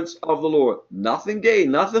servants of the Lord. Nothing gay,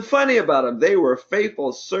 nothing funny about them. They were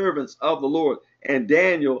faithful servants of the Lord. And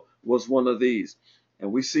Daniel was one of these.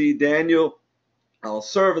 And we see Daniel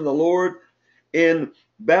serving the Lord in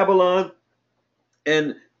Babylon,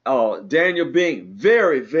 and Daniel being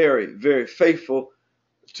very, very, very faithful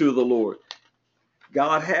to the Lord.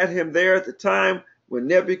 God had him there at the time when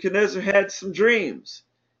Nebuchadnezzar had some dreams,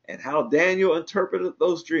 and how Daniel interpreted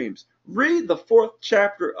those dreams. Read the 4th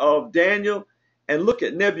chapter of Daniel and look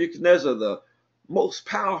at Nebuchadnezzar, most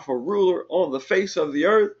powerful ruler on the face of the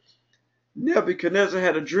earth. Nebuchadnezzar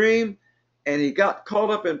had a dream, and he got caught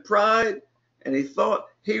up in pride, and he thought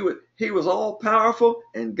he was all powerful,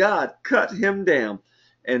 and God cut him down.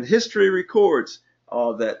 And history records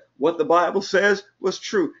that what the Bible says was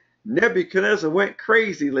true. Nebuchadnezzar went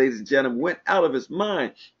crazy, ladies and gentlemen, went out of his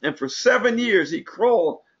mind, and for 7 years he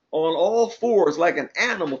crawled on all fours like an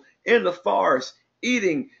animal in the forest,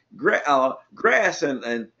 eating grass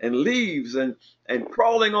and leaves and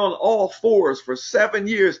crawling on all fours for 7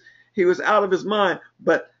 years. He was out of his mind,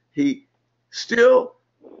 but he still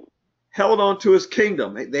held on to his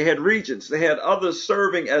kingdom. They had regents. They had others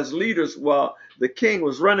serving as leaders while the king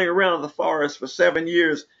was running around the forest for 7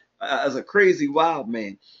 years as a crazy wild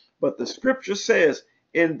man. But the scripture says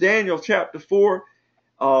in Daniel chapter 4,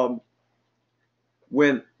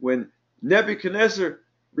 when Nebuchadnezzar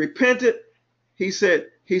repented, he said,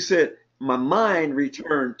 my mind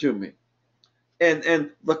returned to me.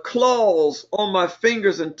 And the claws on my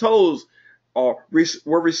fingers and toes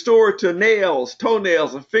were restored to nails,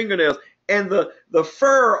 toenails, and fingernails. And the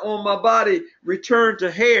fur on my body returned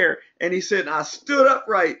to hair. And he said, I stood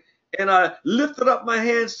upright and I lifted up my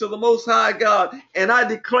hands to the Most High God. And I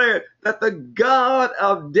declared that the God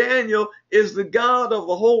of Daniel is the God of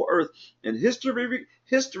the whole earth. And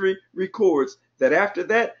history records that after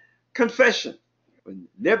that confession, when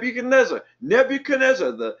Nebuchadnezzar,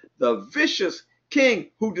 the vicious king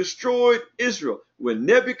who destroyed Israel, when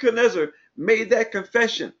Nebuchadnezzar made that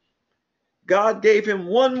confession, God gave him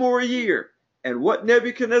 1 more year. And what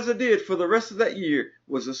Nebuchadnezzar did for the rest of that year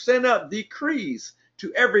was to send out decrees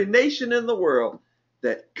to every nation in the world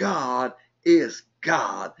that God is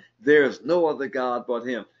God. There's no other God but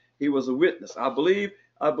him. He was a witness. I believe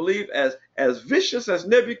as vicious as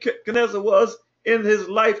Nebuchadnezzar was in his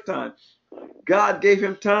lifetime, God gave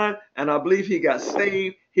him time, and I believe he got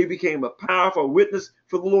saved. He became a powerful witness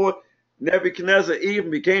for the Lord. Nebuchadnezzar even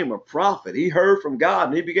became a prophet. He heard from God,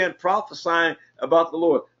 and he began prophesying about the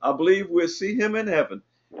Lord. I believe we'll see him in heaven.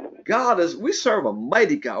 We serve a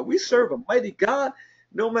mighty God. We serve a mighty God.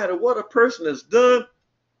 No matter what a person has done,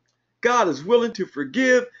 God is willing to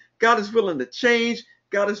forgive. God is willing to change.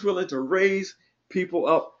 God is willing to raise people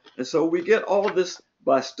up. And so we get all this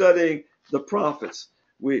by studying the prophets.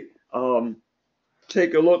 We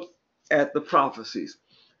take a look at the prophecies.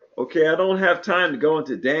 Okay, I don't have time to go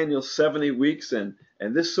into Daniel's 70 weeks and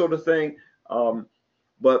this sort of thing,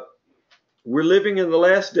 but we're living in the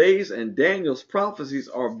last days, and Daniel's prophecies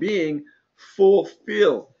are being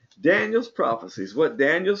fulfilled. Daniel's prophecies, what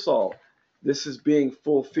Daniel saw, this is being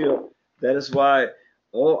fulfilled. That is why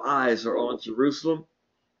all eyes are on Jerusalem.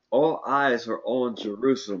 All eyes are on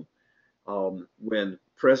Jerusalem. When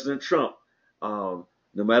President Trump, no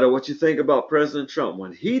matter what you think about President Trump,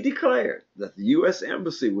 when he declared that the U.S.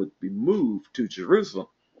 Embassy would be moved to Jerusalem,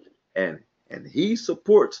 and he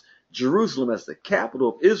supports Jerusalem as the capital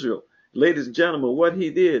of Israel, ladies and gentlemen, what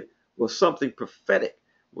he did was something prophetic.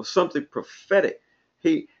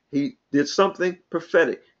 He did something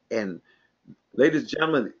prophetic. And ladies and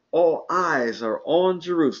gentlemen, all eyes are on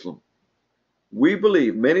Jerusalem. We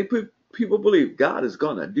believe, many people believe, God is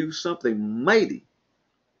going to do something mighty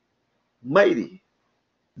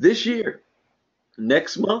this year.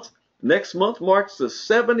 Next month marks the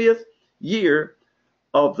 70th year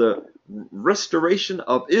of the restoration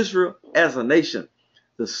of Israel as a nation.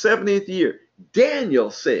 The 70th year.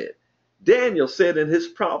 Daniel said in his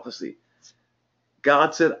prophecy,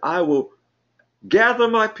 God said, I will gather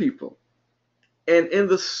my people, and in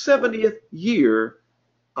the 70th year,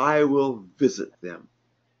 I will visit them.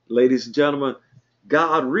 Ladies and gentlemen,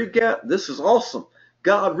 this is awesome.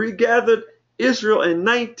 God regathered Israel in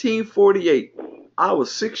 1948. I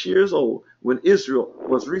was 6 years old when Israel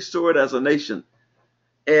was restored as a nation.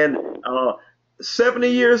 And 70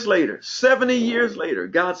 years later,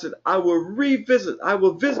 God said, I will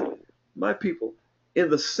visit my people in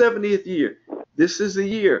the 70th year. This is the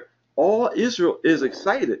year. All Israel is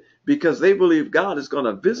excited because they believe God is going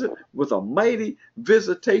to visit with a mighty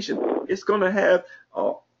visitation. It's going to have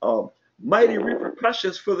mighty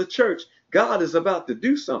repercussions for the church. God is about to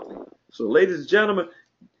do something. So, ladies and gentlemen,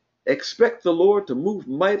 expect the Lord to move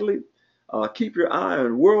mightily. Keep your eye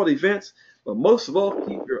on world events, but most of all,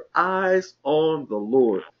 keep your eyes on the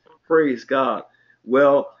Lord. Praise God.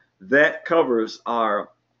 Well, that covers our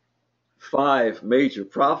 5 major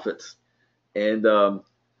prophets. And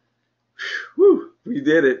we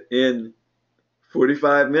did it in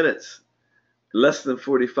 45 minutes, less than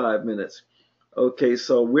 45 minutes. Okay,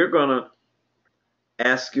 so we're going to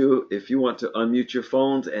ask you if you want to unmute your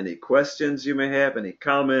phones, any questions you may have, any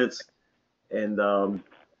comments, and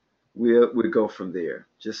we'll go from there.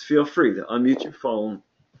 Just feel free to unmute your phone,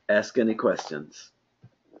 ask any questions.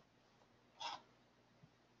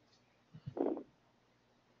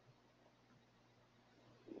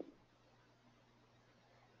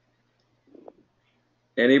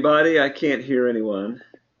 Anybody? I can't hear anyone.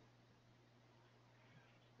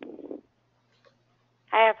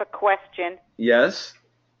 I have a question. Yes?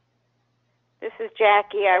 This is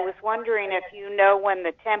Jackie. I was wondering if you know when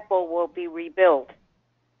the temple will be rebuilt,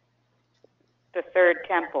 the third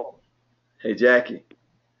temple. Hey, Jackie.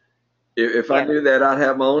 If Yes. I knew that, I'd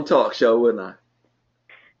have my own talk show, wouldn't I?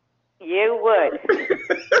 You would.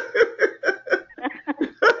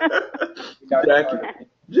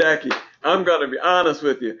 Jackie, I'm going to be honest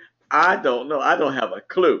with you. I don't know. I don't have a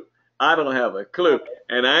clue.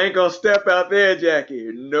 And I ain't going to step out there,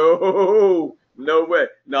 Jackie. No way.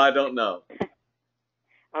 No, I don't know.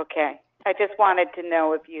 Okay. I just wanted to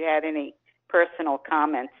know if you had any personal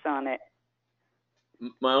comments on it.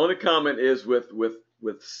 My only comment is with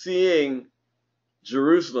seeing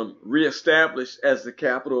Jerusalem reestablished as the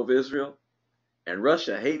capital of Israel, and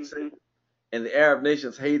Russia hates it, and the Arab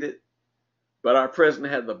nations hate it, but our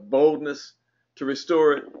president had the boldness to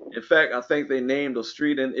restore it. In fact, I think they named a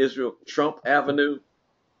street in Israel Trump Avenue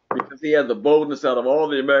because he had the boldness out of all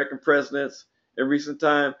the American presidents in recent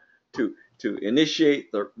time to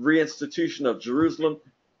initiate the reinstitution of Jerusalem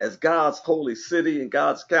as God's holy city and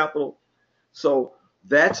God's capital. So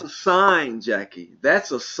that's a sign, Jackie.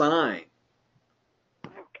 That's a sign.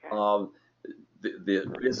 Okay. The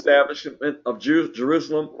reestablishment of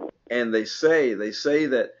Jerusalem, and they say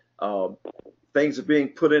that things are being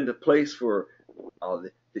put into place for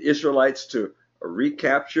the Israelites to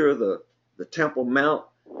recapture the Temple Mount.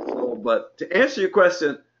 So, but to answer your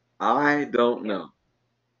question, I don't know.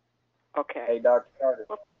 Okay. Hey, Dr. Carter.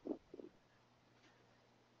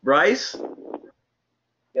 Bryce?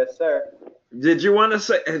 Yes, sir. Did you want to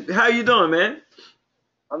say, how you doing, man?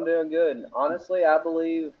 I'm doing good. Honestly, I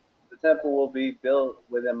believe the temple will be built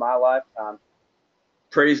within my lifetime.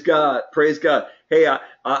 Praise God. Praise God. Hey,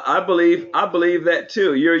 I believe that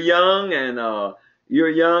too. You're young and you're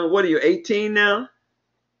young. What are you, 18 now?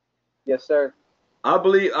 Yes, sir. I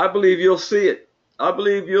believe you'll see it. I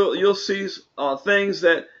believe you'll see things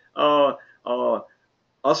that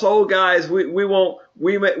us old guys we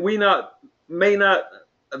may not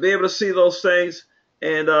be able to see those things,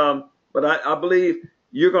 and but I believe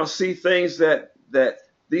you're going to see things that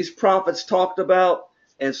these prophets talked about.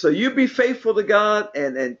 And so you be faithful to God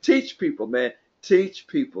and teach people, man. Teach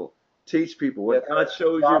people. What God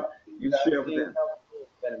shows you share with them.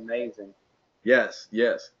 It's been amazing. Yes.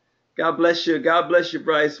 God bless you. God bless you,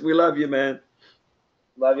 Bryce. We love you, man.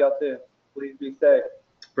 Love y'all too. Please be safe.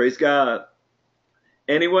 Praise God.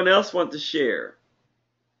 Anyone else want to share?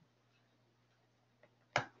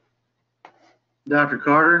 Dr.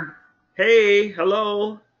 Carter. Hey,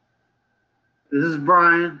 hello. This is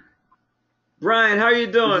Brian. Brian, how you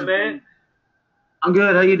doing, man? I'm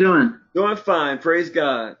good. How you doing? Doing fine. Praise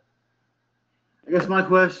God. I guess my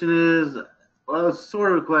question is, well, it's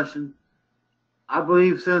sort of a question. I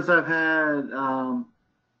believe since I've had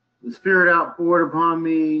the Spirit outpoured upon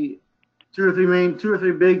me two or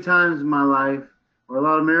three big times in my life, where a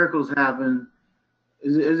lot of miracles happen,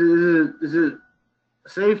 is it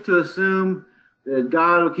safe to assume that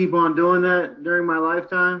God will keep on doing that during my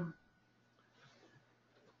lifetime?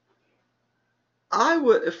 I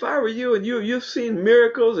would, if I were you and you've seen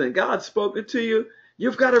miracles and God's spoken to you,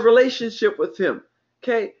 you've got a relationship with Him.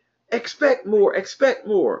 Okay? Expect more.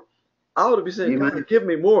 I would be saying, Amen. God, give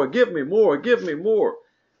me more.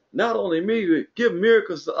 Not only me, but give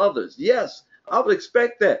miracles to others. Yes, I would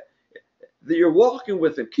expect that you're walking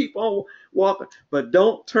with Him. Keep on walking, but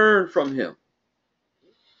don't turn from Him.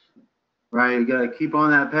 Right, you gotta keep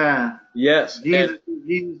on that path. Yes. Jesus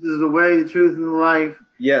is the way, the truth, and the life.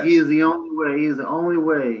 Yes. He is the only way. He is the only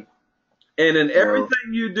way. And in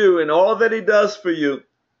everything you do and all that He does for you,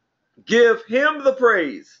 give Him the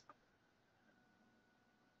praise.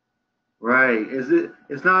 Right.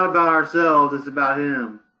 It's not about ourselves, it's about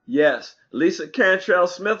Him. Yes. Lisa Cantrell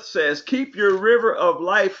Smith says, keep your river of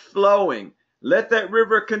life flowing. Let that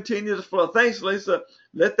river continue to flow. Thanks, Lisa.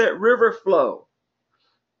 Let that river flow.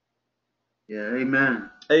 Yeah, amen.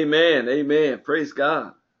 Amen. Praise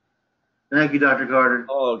God. Thank you, Dr. Carter.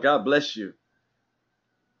 Oh, God bless you.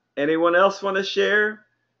 Anyone else want to share?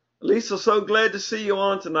 Lisa, so glad to see you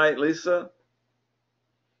on tonight, Lisa.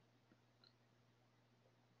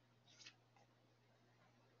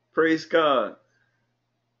 Praise God.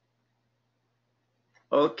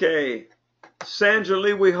 Okay. Sandra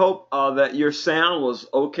Lee, we hope that your sound was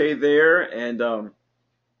okay there. And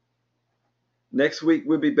Next week,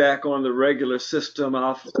 we'll be back on the regular system.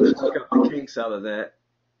 I'll work out the kinks out of that.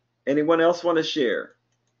 Anyone else want to share?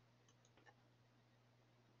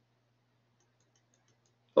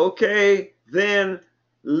 Okay, then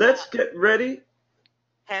let's get ready.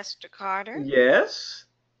 Pastor Carter, Yes.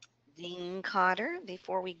 Dean Carter,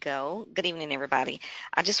 before we go, good evening, everybody.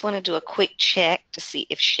 I just want to do a quick check to see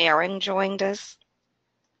if Sharon joined us.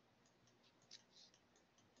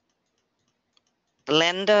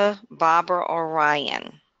 Linda, Barbara, or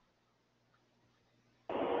Ryan?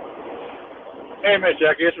 Hey, Miss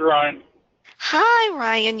Jackie, it's Ryan. Hi,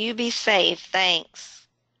 Ryan. You be safe. Thanks.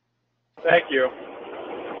 Thank you.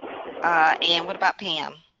 And what about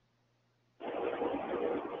Pam?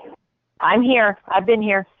 I'm here. I've been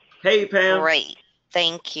here. Hey, Pam. Great.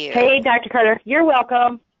 Thank you. Hey, Dr. Carter. You're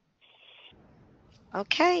welcome.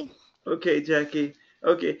 Okay. Okay, Jackie.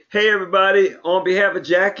 Okay. Hey, everybody. On behalf of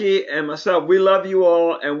Jackie and myself, we love you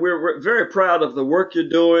all, and we're very proud of the work you're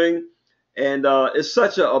doing. And it's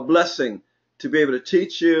such a blessing to be able to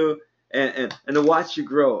teach you and to watch you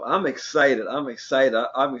grow. I'm excited. I'm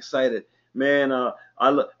excited. Man,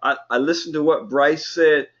 I listened to what Bryce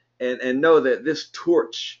said and know that this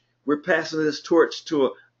torch, we're passing this torch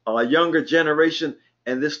to a younger generation,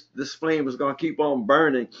 and this flame is going to keep on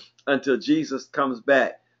burning until Jesus comes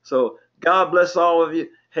back. So God bless all of you.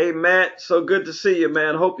 Hey, Matt, so good to see you,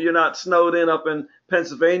 man. Hope you're not snowed in up in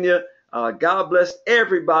Pennsylvania. God bless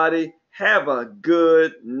everybody. Have a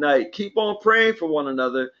good night. Keep on praying for one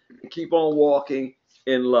another and keep on walking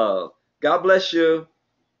in love. God bless you.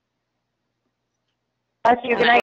 Bless you. Good night.